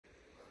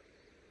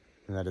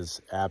And that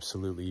is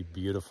absolutely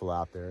beautiful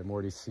out there. I'm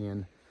already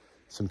seeing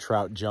some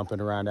trout jumping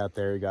around out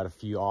there. You got a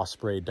few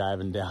osprey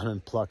diving down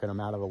and plucking them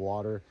out of the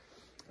water.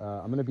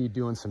 I'm going to be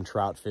doing some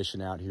trout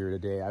fishing out here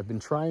today. I've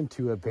been trying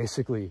to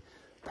basically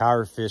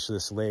power fish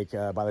this lake.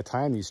 By the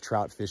time these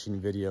trout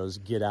fishing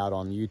videos get out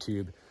on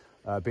YouTube,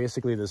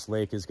 basically this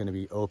lake is going to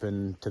be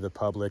open to the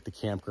public. The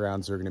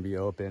campgrounds are going to be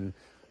open.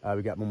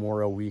 We got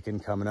Memorial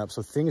Weekend coming up,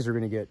 so things are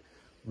going to get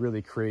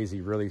really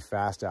crazy really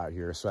fast out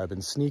here. So I've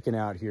been sneaking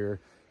out here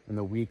in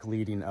the week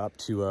leading up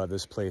to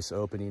this place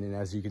opening, and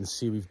as you can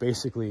see, we've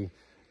basically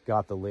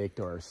got the lake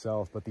to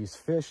ourselves. But these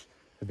fish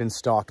have been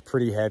stocked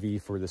pretty heavy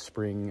for the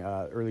spring,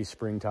 early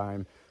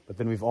springtime. But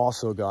then we've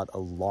also got a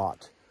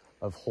lot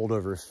of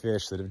holdover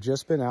fish that have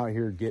just been out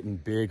here getting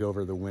big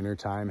over the winter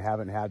time,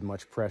 haven't had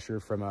much pressure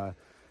from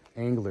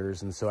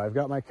anglers. And so I've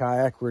got my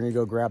kayak. We're gonna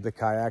go grab the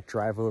kayak,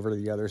 drive over to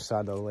the other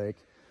side of the lake,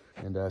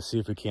 and see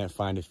if we can't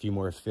find a few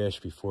more fish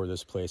before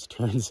this place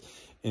turns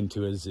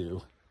into a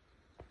zoo.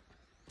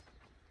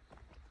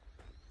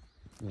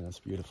 Yeah, that's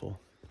beautiful.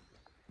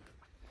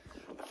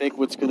 I think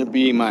what's going to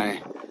be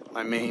my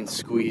main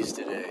squeeze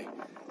today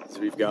is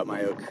we've got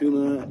my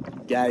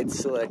Okuma Guide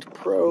Select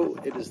Pro.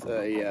 It is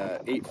a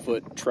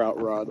 8-foot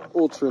trout rod,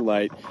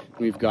 ultralight.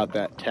 We've got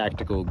that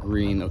tactical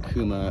green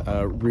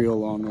Okuma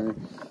reel on there.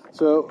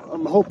 So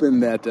I'm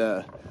hoping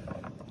that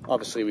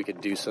obviously we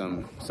could do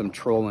some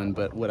trolling,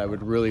 but what I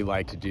would really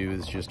like to do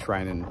is just try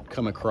and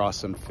come across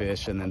some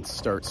fish and then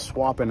start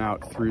swapping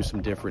out through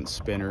some different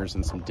spinners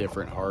and some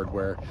different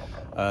hardware.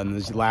 In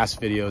these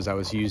last videos, I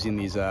was using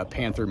these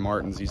Panther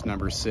Martins, these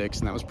number 6,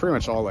 and that was pretty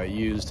much all I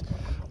used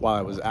while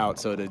I was out.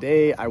 So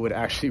today I would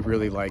actually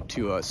really like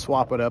to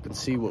swap it up and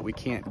see what we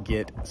can't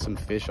get some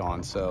fish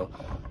on. So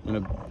I'm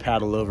gonna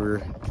paddle over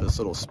to this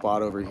little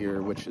spot over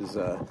here, which has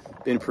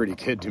been pretty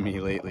good to me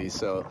lately.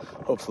 So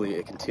hopefully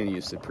it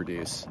continues to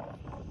produce.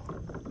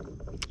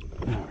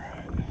 All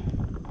right,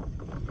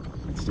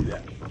 let's do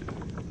that.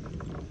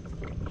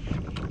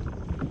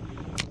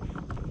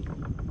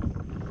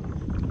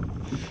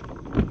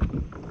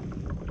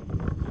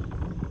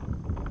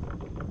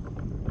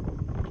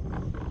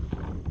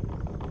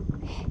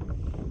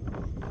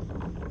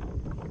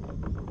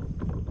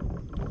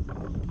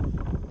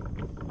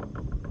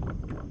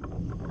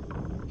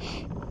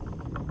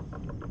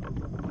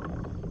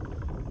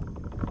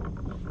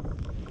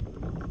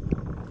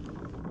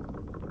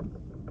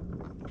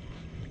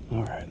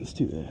 All right, let's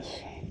do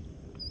this.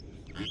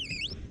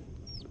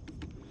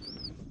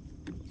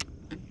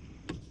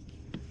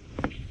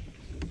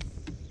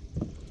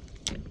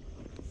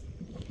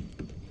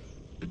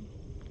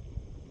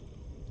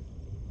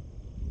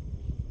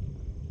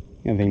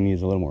 I think it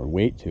needs a little more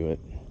weight to it.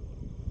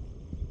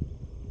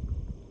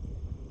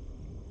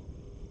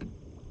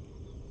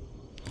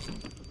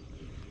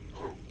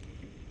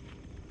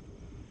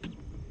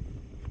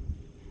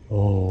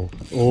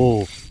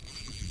 Oh.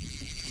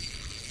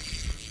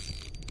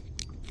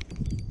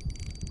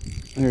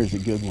 There's a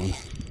good one.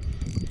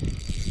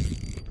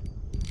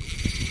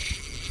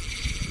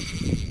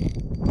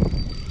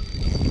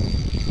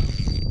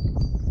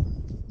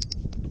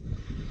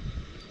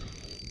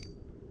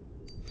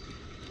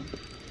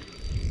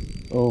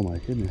 Oh my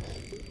goodness.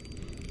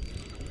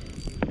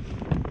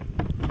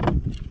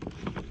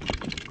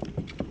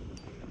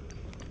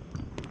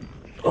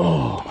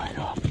 Oh my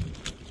God.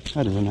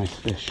 That is a nice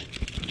fish.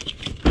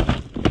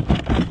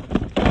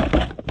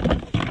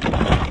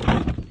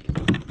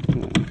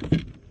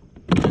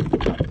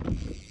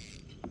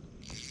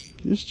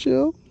 Just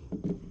chill.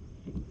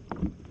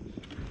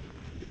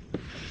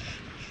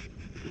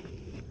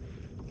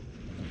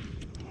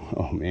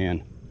 Oh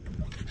man,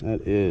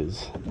 that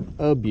is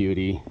a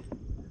beauty.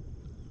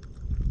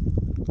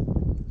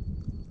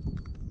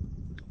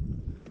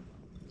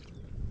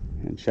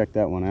 And check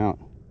that one out.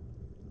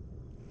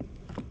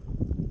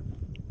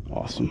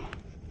 Awesome.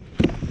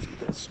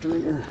 That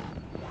stringer.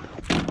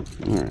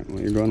 All right,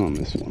 well, you're going on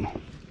this one.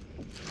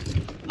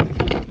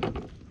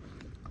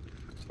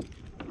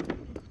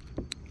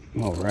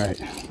 All right,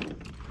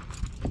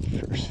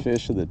 first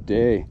fish of the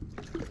day.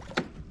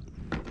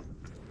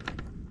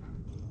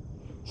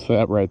 So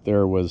that right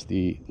there was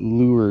the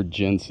Lure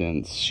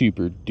Jensen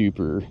Super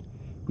Duper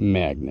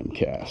Magnum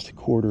Cast,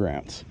 1/4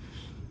 ounce.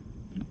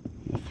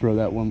 I'll throw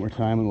that one more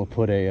time and we'll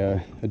put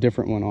a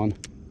different one on.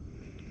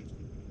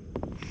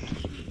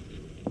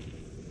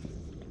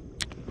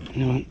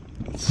 You know what?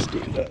 Let's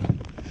stand up.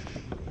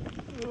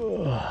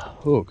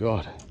 Oh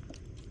God.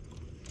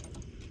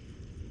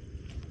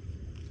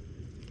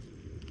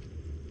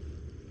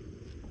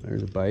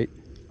 There's a bite.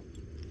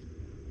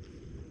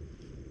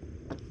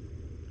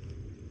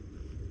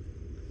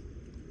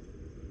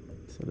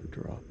 Let's let it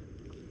drop.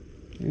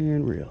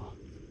 And reel.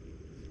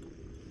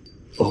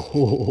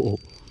 Oh.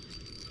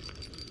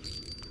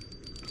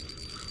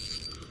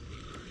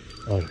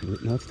 Oh,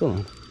 no, it's still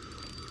on.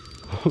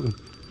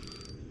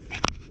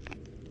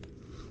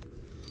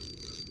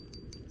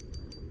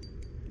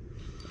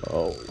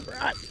 Oh,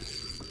 right.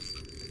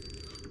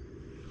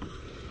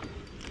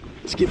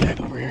 Let's get back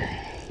over here.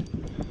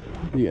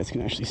 You guys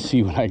can actually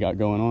see what I got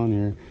going on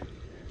here.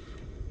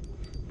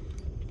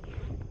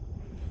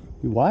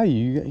 Why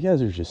you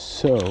guys are just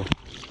so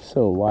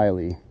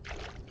wily.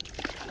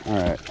 All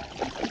right.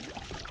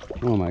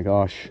 Oh my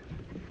gosh.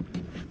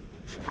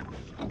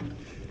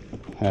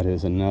 That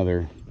is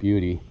another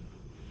beauty.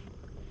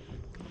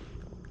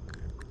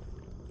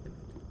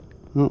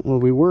 Well,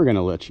 we were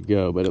gonna let you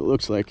go, but it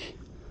looks like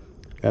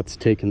that's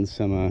taken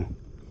some,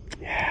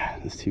 yeah,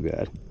 that's too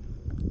bad.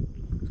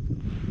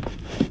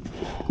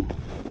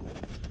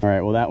 All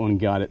right, well, that one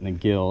got it in the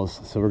gills,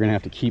 so we're gonna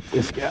have to keep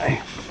this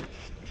guy.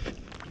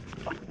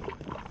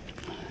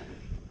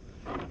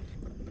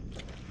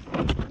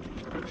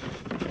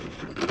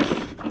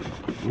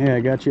 Yeah, I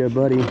got you a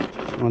buddy.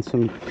 Want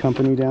some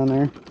company down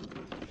there?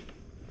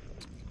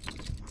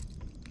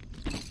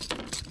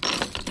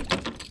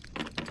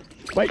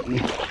 Fight me.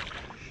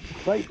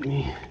 Fight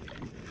me.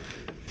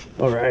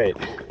 All right.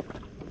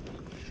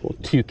 Well,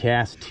 2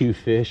 casts, 2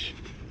 fish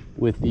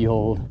with the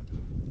old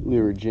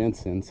lure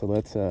Jensen. So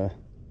let's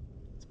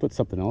put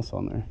something else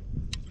on there.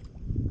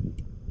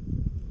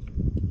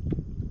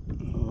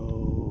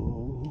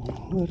 Oh,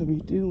 what are we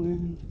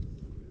doing?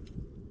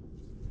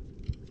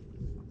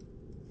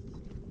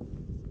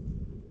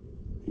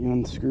 You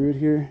unscrew it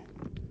here?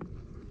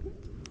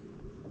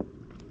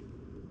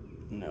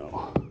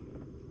 No.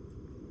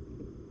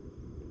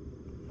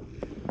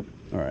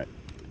 All right.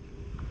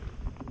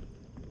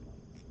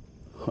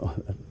 Oh,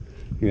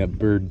 that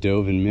bird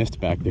dove and missed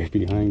back there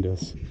behind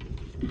us.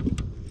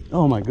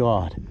 Oh my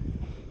God.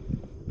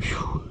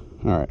 Whew.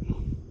 All right.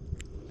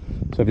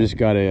 So I've just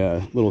got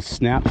a little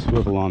snap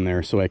swivel on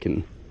there so I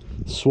can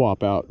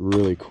swap out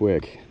really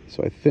quick.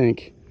 So I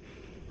think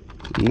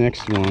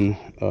next one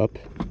up,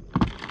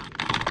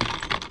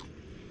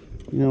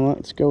 you know what,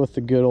 let's go with the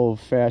good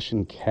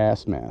old-fashioned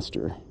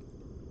Castmaster.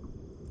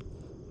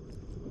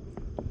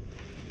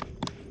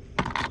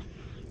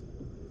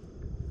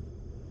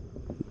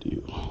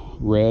 Do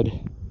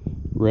red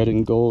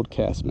and gold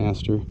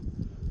Castmaster.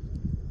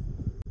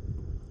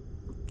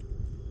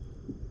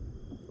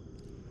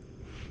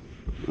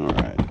 All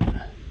right.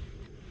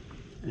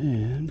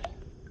 And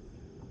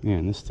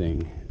man, this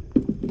thing,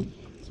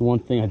 it's one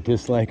thing I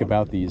dislike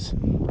about these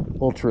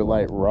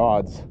ultralight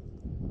rods.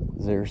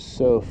 They're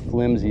so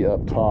flimsy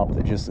up top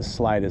that just the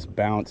slightest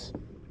bounce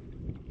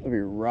of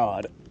your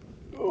rod,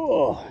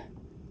 oh,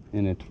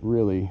 and it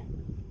really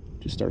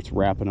just starts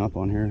wrapping up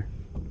on here.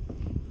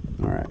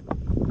 All right,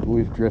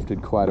 we've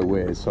drifted quite a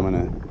ways, so I'm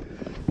gonna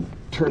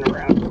turn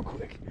around real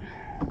quick.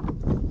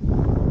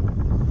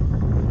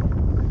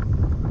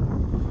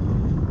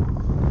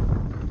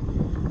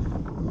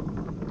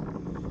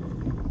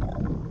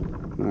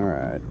 All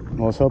right,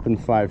 well, I was hoping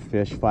 5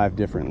 fish, 5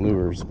 different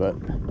lures, but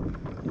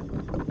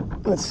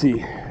let's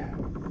see.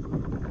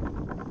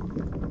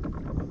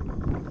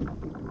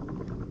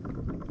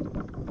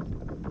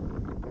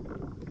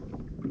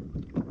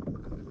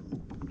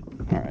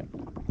 All right,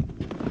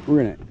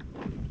 we're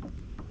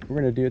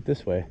gonna do it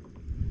this way.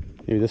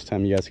 Maybe this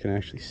time you guys can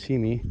actually see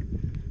me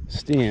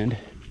stand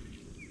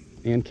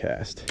and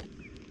cast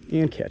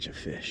and catch a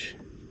fish.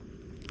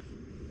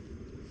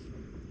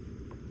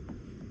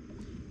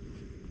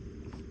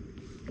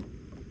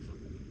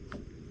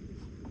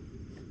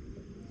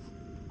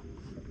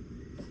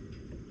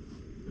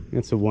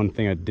 That's the one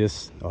thing I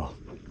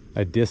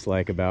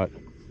dislike about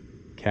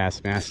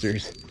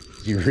Castmasters.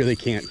 You really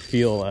can't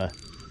feel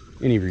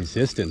any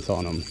resistance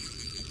on them.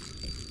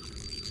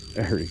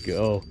 There we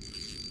go.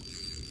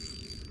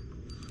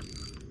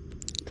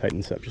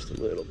 Tightens up just a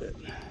little bit.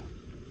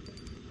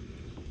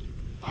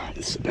 All right,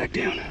 let's sit back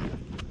down.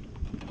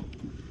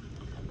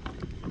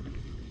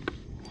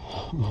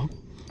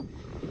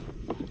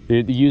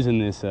 Using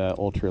this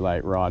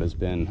ultralight rod has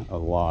been a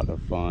lot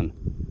of fun.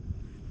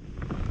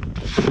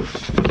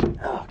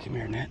 Oh, come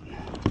here, Net.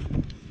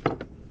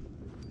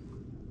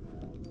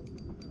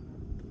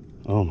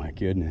 Oh my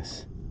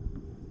goodness.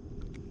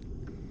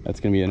 That's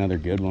gonna be another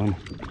good one.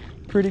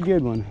 Pretty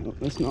good one. Oh,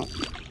 let's not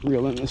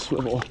reel in the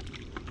swivel.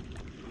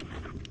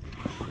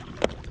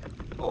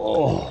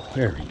 Oh,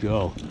 there we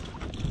go.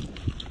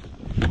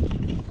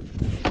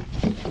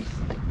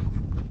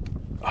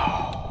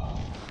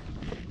 Oh.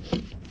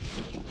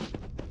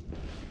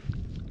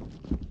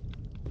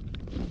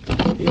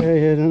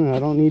 Yeah, no, I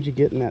don't need you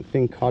getting that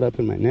thing caught up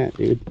in my net,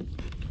 dude.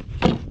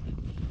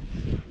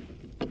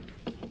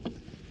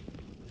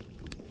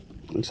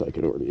 Looks like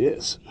it already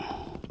is.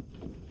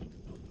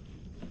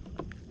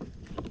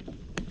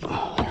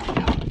 Oh,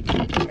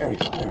 there we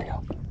go. There we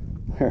go.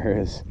 There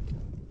is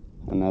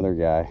another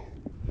guy.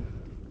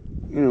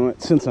 You know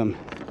what? Since I'm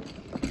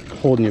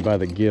holding you by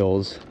the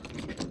gills,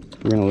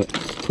 we're gonna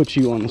put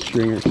you on the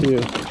stringer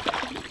too.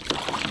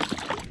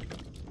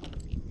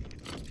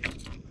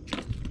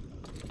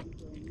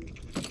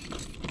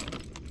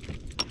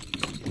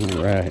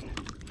 All right.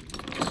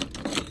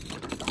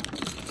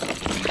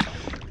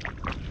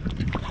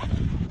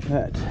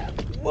 That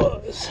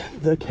was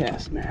the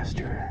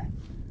Castmaster.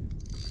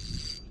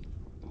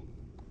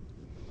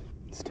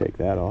 Let's take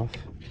that off.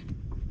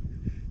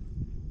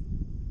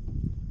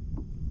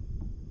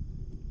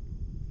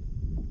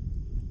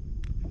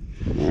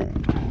 All right.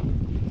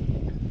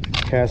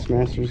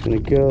 Castmaster is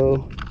going to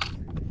go.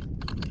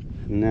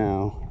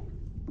 Now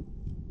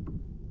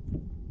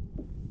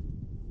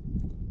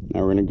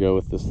we're going to go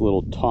with this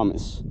little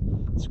Thomas.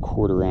 It's a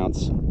 1/4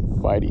 ounce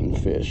fighting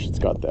fish. It's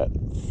got that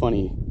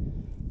funny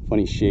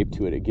shape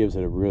to it. It gives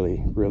it a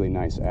really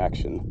nice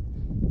action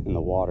in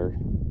the water.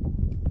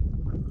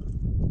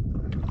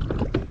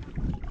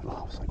 Oh,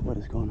 I was like, what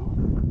is going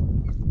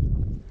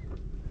on?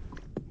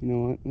 You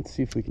know what? Let's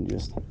see if we can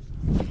just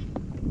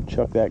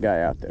chuck that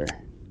guy out there.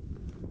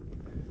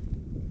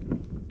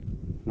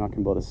 I'm not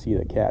gonna be able to see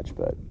the catch,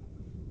 but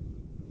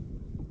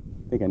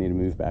I think I need to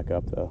move back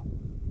up though.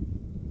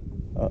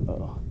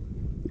 Uh-oh.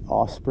 The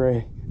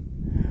osprey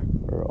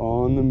are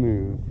on the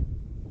move.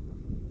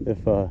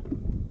 If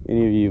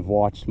any of you have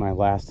watched my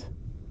last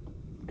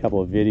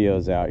couple of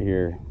videos out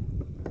here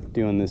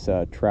doing this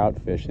trout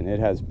fishing, it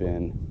has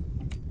been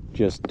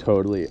just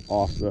totally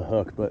off the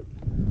hook. But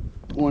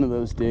one of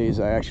those days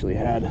I actually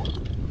had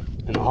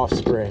an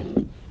osprey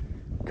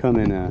come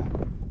and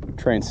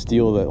try and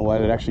steal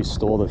it actually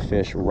stole the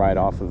fish right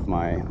off of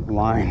my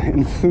line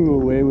and flew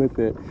away with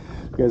it.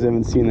 If you guys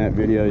haven't seen that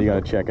video, you got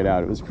to check it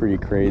out. It was pretty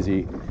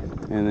crazy.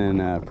 And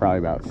then probably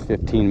about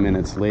 15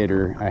 minutes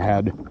later, I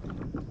got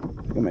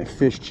my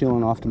fish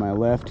chilling off to my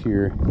left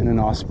here, and an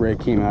osprey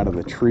came out of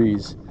the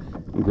trees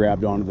and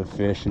grabbed onto the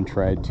fish and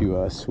tried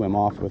to swim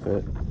off with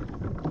it.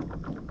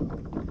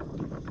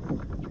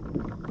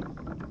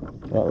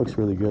 That looks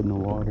really good in the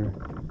water.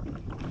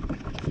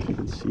 You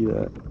can see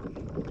that.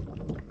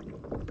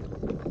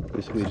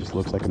 Basically just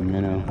looks like a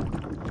minnow.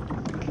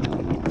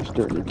 We're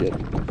starting to get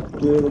a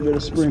little bit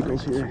of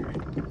sprinkles here.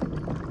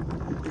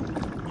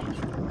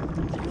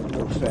 A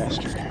little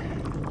faster.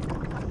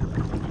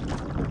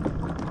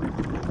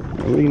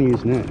 What are we gonna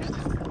use next?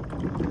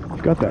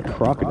 We've got that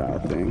crocodile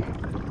thing.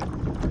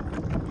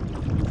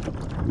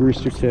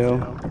 Rooster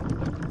tail.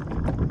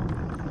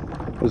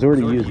 I was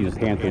already using the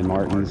Panther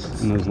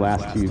Martins in those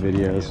last 2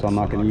 videos, so I'm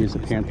not going to use the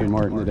Panther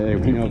Martin today.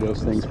 We know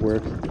those things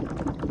work.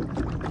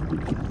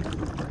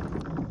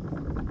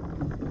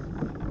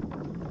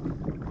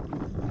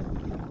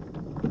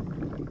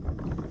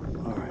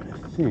 Alright, I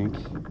think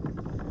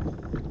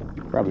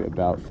probably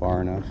about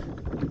far enough.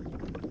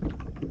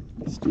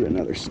 Let's do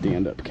another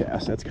stand-up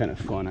cast. That's kind of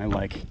fun. I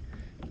like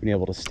being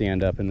able to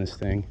stand up in this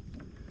thing.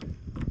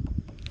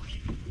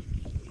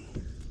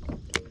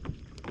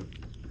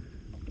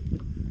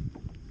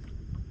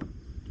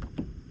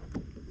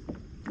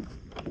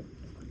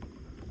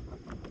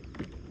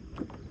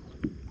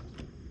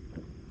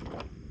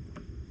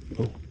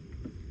 Oh,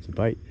 it's a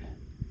bite.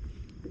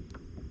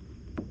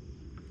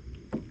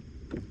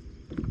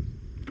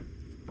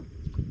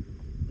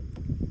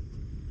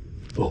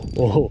 Oh.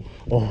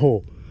 I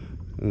was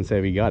gonna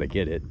say, we gotta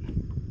get it.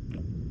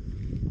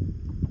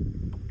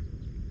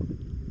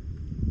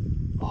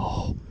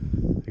 Oh,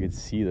 I could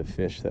see the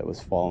fish that was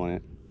following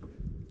it.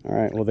 All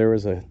right, well, there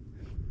was a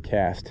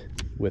cast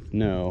with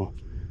no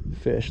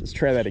fish. Let's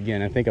try that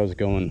again. I think I was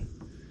going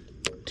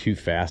too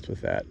fast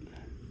with that.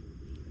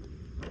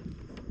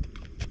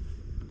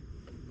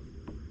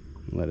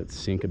 Let it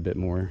sink a bit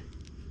more.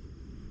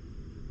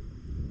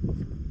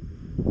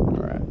 All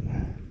right.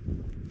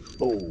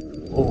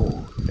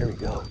 Oh, there we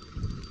go.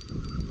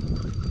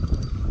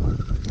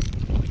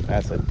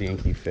 That's a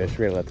dinky fish.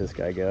 We're gonna let this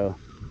guy go.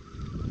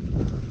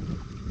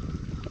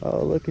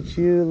 Oh, look at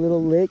you,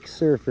 little lake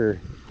surfer.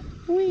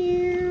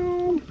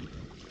 Meow.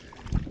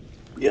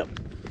 Yep,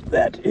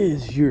 that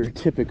is your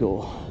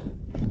typical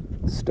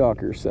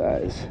stalker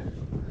size.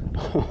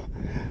 Got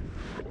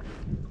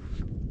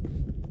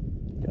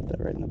that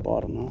right in the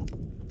bottom, huh?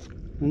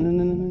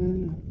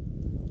 No.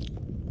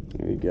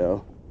 There you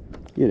go.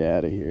 Get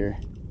out of here.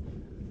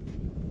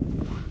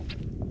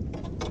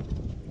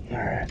 All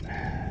right.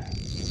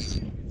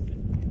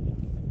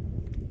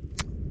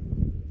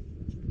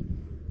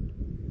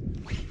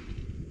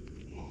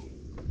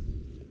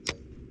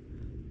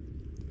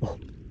 Oh,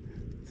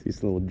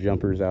 these little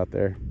jumpers out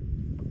there.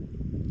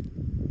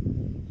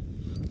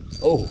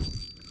 Oh,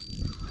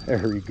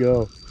 there we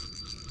go.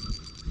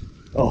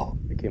 Oh,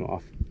 it came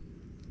off.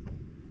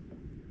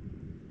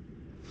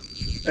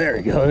 There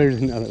we go.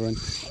 There's another one.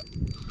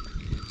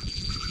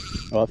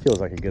 Oh, it feels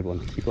like a good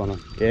one. Keep on.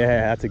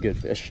 Yeah, that's a good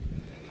fish.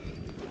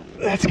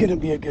 That's gonna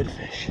be a good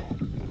fish.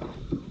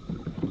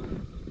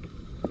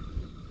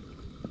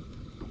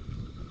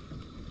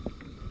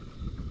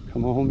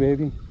 Come on,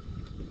 baby.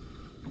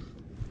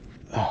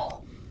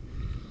 Oh.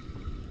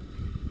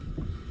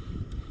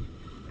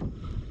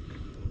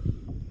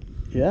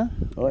 Yeah?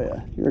 Oh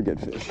yeah, you're a good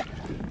fish.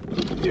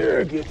 You're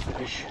a good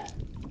fish.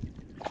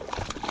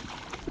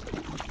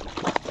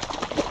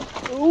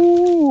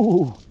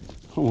 Ooh!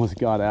 Almost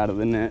got out of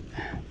the net.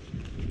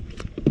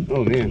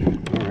 Oh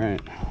man, all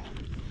right.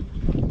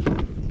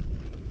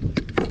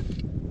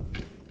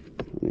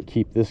 I'm gonna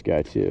keep this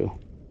guy too.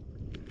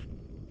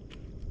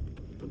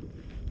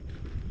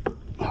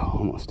 Oh,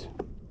 almost.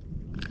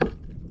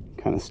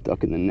 Kind of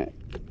stuck in the net.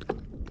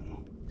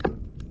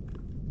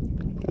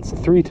 That's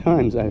 3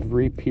 times I've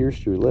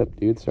re-pierced your lip,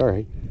 dude.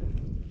 Sorry.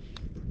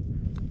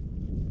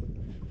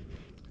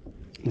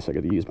 Guess I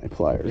gotta use my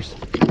pliers.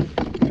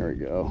 There we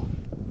go.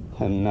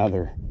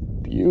 Another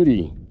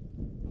beauty.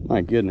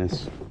 My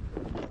goodness.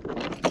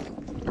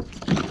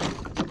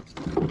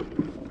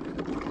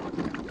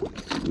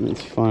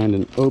 Let's find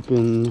an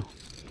open.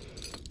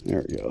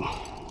 There we go.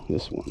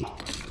 This one.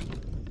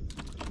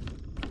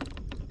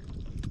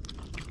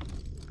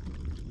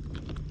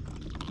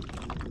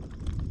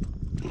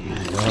 There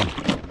we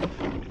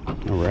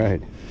go. All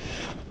right.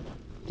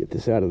 Get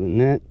this out of the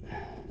net.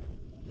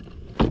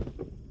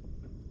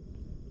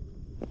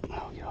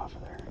 Oh, get off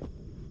of there.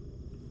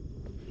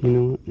 You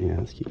know what? Yeah,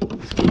 let's keep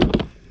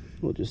it.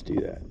 We'll just do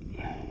that.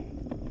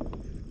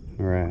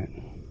 All right.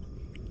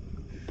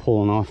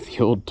 Pulling off the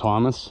old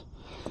Thomas.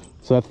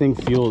 So that thing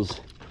feels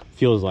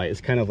like,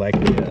 it's kind of like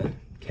the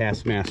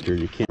Castmaster.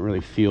 You can't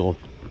really feel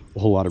a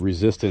whole lot of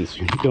resistance.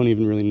 You don't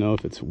even really know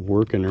if it's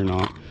working or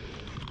not.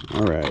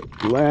 All right.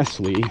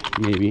 Lastly,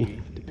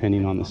 maybe,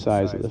 depending on the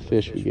size of the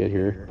fish we get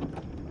here.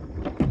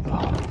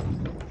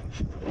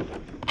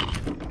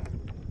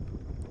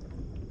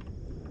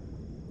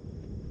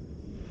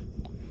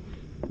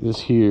 This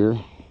here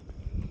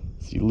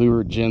is the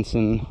Lure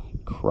Jensen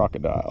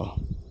Crocodile.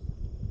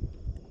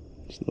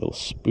 Just a little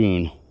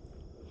spoon.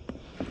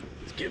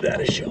 Let's give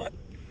that a shot.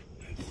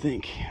 I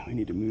think we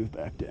need to move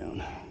back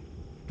down.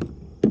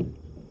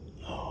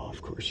 Oh, of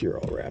course, you're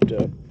all wrapped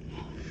up.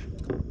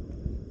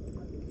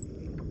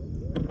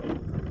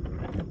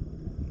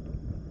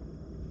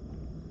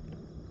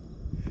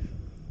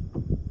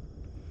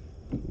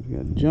 We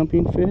got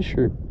jumping fish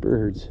or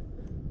birds?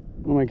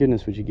 Oh my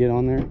goodness, would you get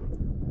on there?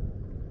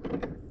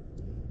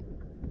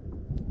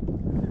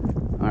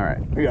 All right,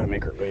 we gotta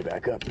make our way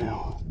back up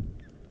now.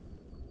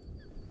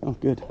 Oh,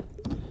 good.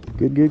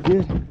 Good, good,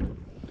 good.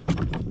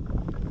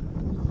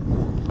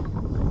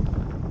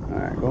 All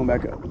right, going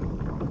back up.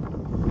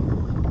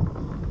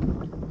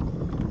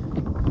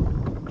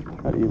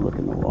 How do you look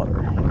in the water?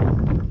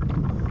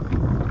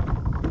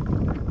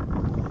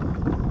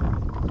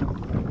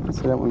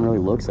 So that one really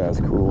looks as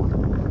cool.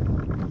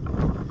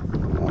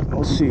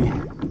 We'll see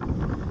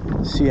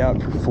how it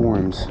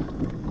performs.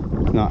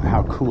 Not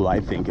how cool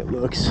I think it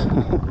looks.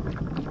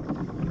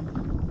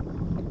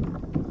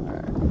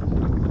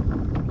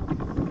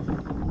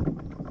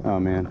 Oh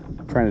man,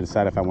 I'm trying to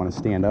decide if I want to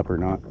stand up or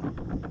not.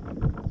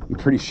 I'm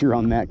pretty sure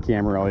on that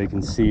camera all you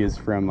can see is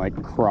from like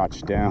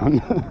crotch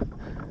down.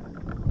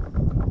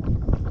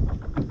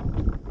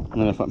 And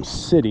then if I'm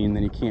sitting,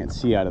 then you can't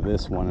see out of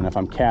this one. And if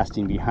I'm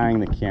casting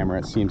behind the camera,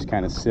 it seems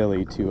kind of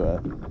silly to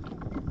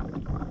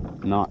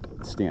not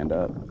stand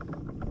up.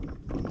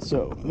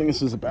 So I think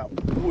this is about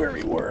where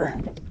we were.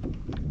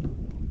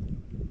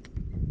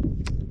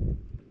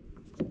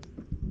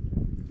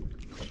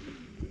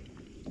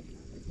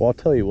 Well, I'll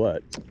tell you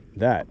what,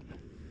 that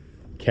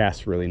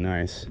casts really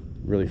nice,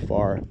 really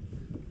far.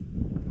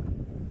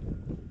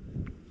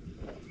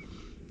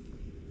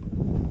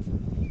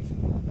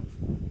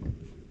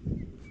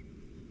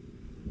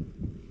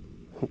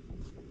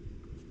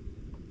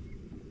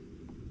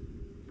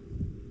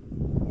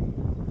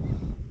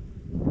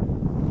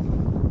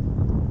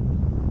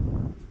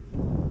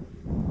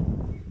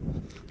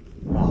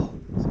 Oh,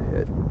 it's a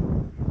hit.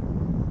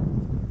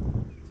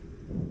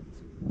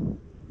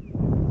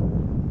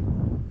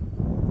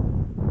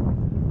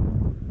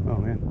 Oh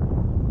man,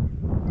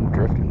 I'm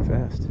drifting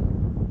fast.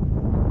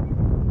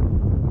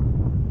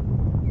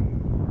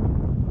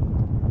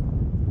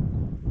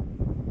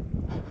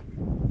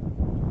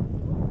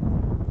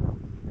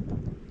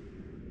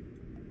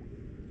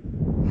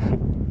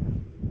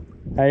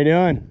 How you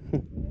doing?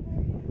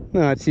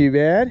 Not too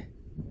bad.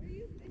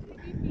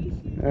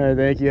 All right,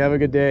 thank you. Have a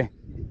good day.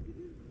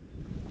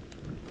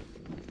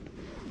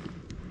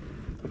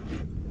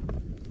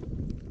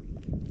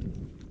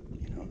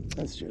 You know,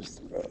 let's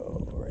just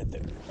throw right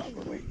there while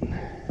we're waiting.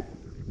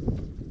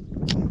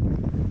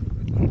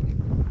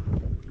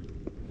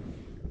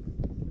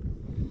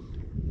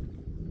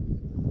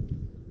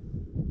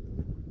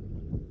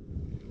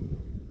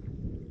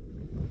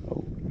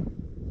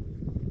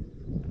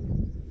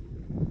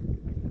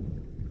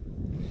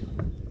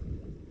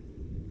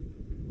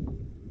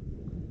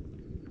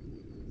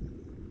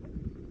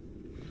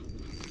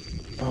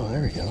 Oh,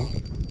 there we go.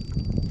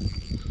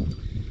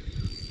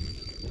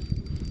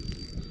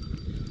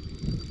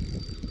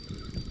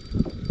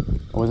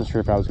 I wasn't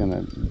sure if I was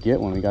gonna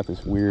get one. We got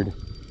this weird,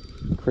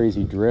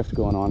 crazy drift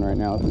going on right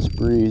now with this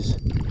breeze.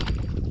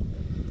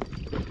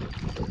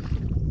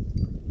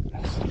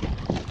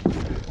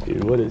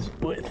 Dude, what is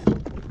with?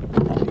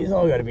 These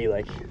all gotta be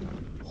like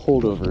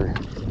holdover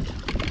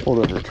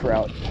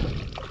trout.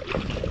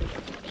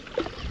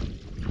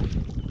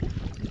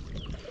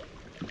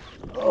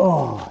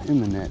 Oh, in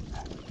the net.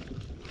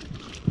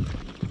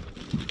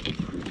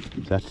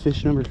 Is that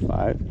fish number 5?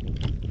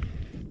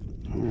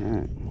 All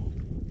right.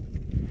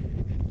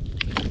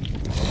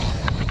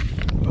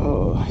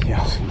 Oh, yeah,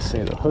 I was gonna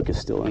say the hook is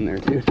still in there,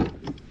 dude.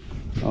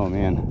 Oh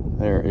man,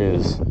 there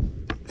is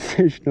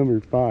fish number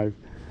 5.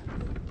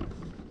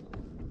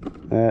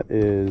 That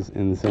is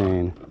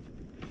insane.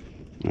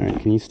 All right,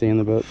 can you stay in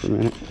the boat for a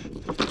minute?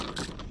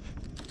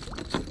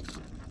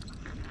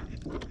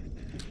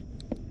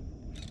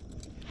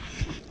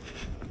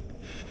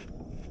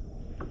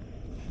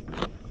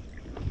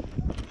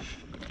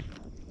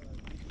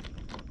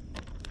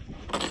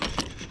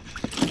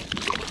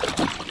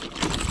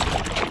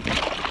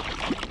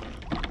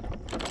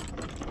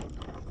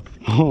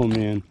 Oh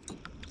man.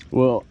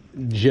 Well,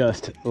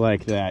 just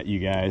like that, you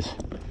guys,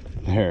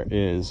 there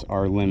is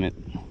our limit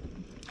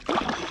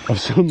of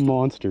some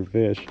monster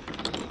fish.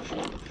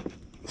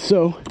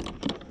 So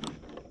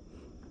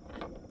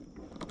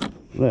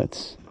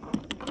let's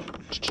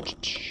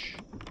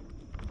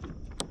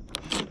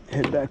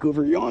head back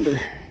over yonder.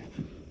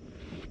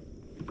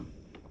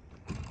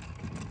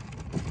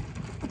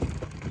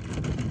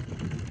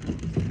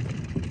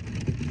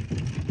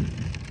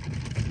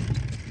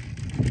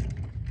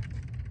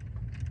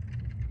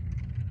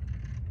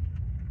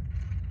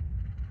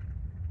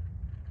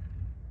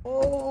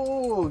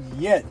 Oh,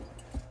 yet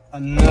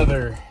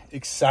another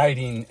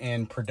exciting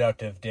and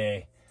productive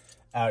day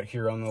out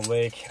here on the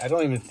lake. I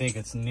don't even think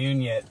it's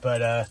noon yet,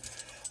 but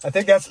I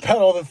think that's about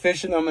all the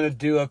fishing I'm going to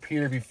do up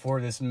here before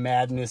this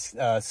madness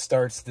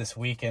starts this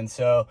weekend.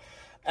 So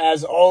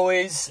as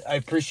always, I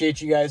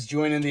appreciate you guys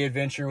joining the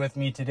adventure with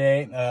me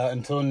today.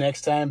 Until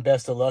next time,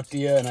 best of luck to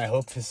you, and I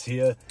hope to see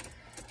you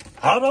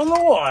out on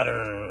the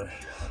water.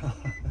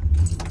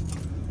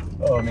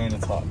 Oh man,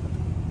 it's hot.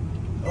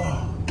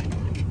 Oh.